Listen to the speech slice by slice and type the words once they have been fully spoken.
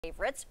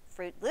favorites,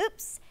 Froot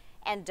Loops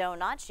and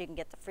donuts. You can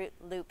get the Froot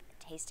Loop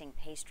tasting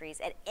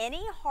pastries at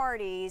any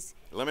Hardee's.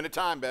 Limited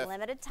time, Beth.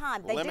 Limited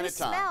time. They do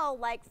smell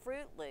like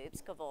Froot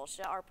Loops.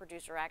 Kavulsha, our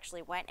producer,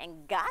 actually went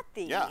and got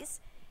these. Yeah.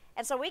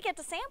 And so we get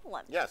to sample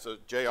them. Yeah, so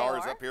JR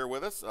is up here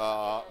with us,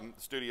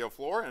 studio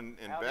floor, and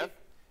Beth.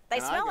 They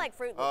smell like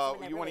Froot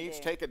Loops. You want to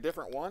each take a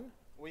different one?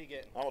 What are you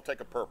getting? I'll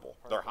take a purple.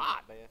 They're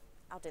hot. Beth.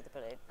 I'll do the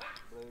blue.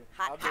 Blue.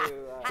 Hot, I'll hot. do,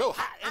 so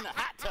hot in the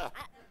hot tub.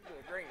 do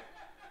a green.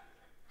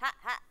 Hot,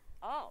 hot.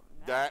 Oh,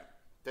 man. That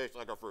tastes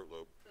like a Fruit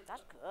Loop.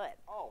 That's good.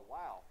 Oh,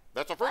 wow.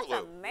 That's a Fruit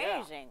Loop. That's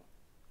amazing.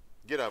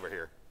 Get over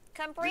here.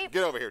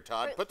 Get over here,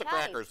 Todd. Put the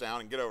crackers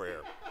down and get over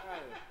here.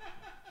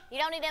 You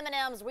don't need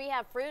M&Ms. We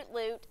have Froot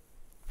Loop,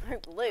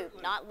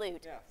 not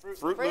loot. Yeah,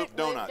 Froot Loop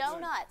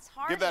donuts.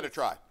 Hardee's. Give that a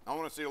try. I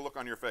want to see the look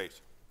on your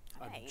face.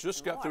 I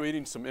just got through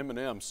eating some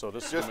M&Ms, so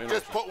this is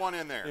just put one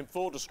in there. In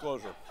full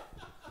disclosure,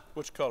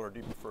 which color do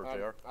you prefer,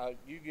 JR?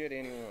 You get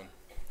any one.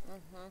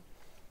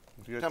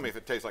 Tell me if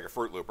it tastes like a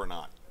Fruit Loop or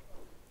not.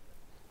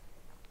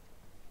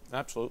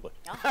 Absolutely.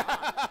 It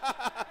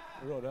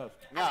really does.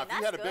 Now, if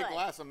you had a big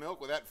glass of milk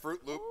with that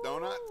Froot Loop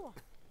donut,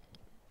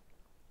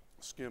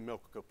 skim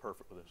milk would go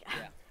perfect with this.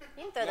 Yeah.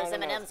 You can throw those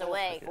M&Ms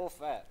away. Full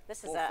fat.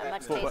 This is a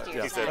much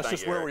tastier. Yeah. That's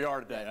just where we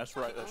are today. That's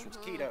right. That's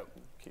keto.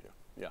 Keto.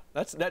 Yeah.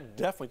 That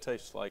definitely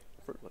tastes like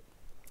Fruit Loop.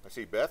 I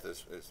see Beth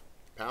is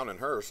pounding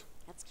hers.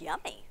 That's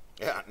yummy.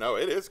 Yeah, no,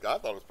 it is. I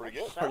thought it was pretty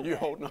good. So Are you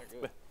holding on?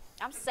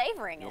 I'm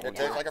savoring it. It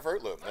tastes like a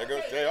Fruit Loop. There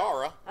goes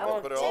JR, huh? Oh,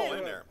 put it all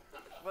in there.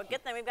 Well,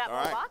 good thing we've got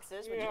more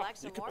boxes. Would you like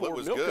some more? It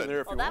was milk good. in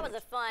there if Well, you that want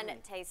was a fun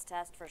taste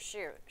test for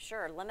sure.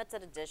 Sure,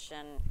 limited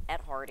edition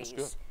at Hardee's.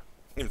 Good.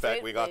 In fact,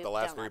 Fruit we got the Loop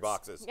last 3 donuts.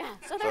 boxes. Yeah,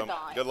 so they're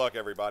gone. Good luck,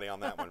 everybody, on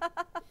that one.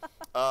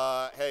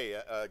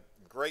 Hey,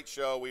 great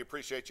show. We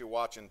appreciate you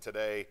watching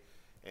today,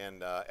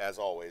 and as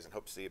always, and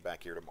hope to see you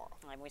back here tomorrow.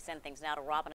 And we send things now to Robin.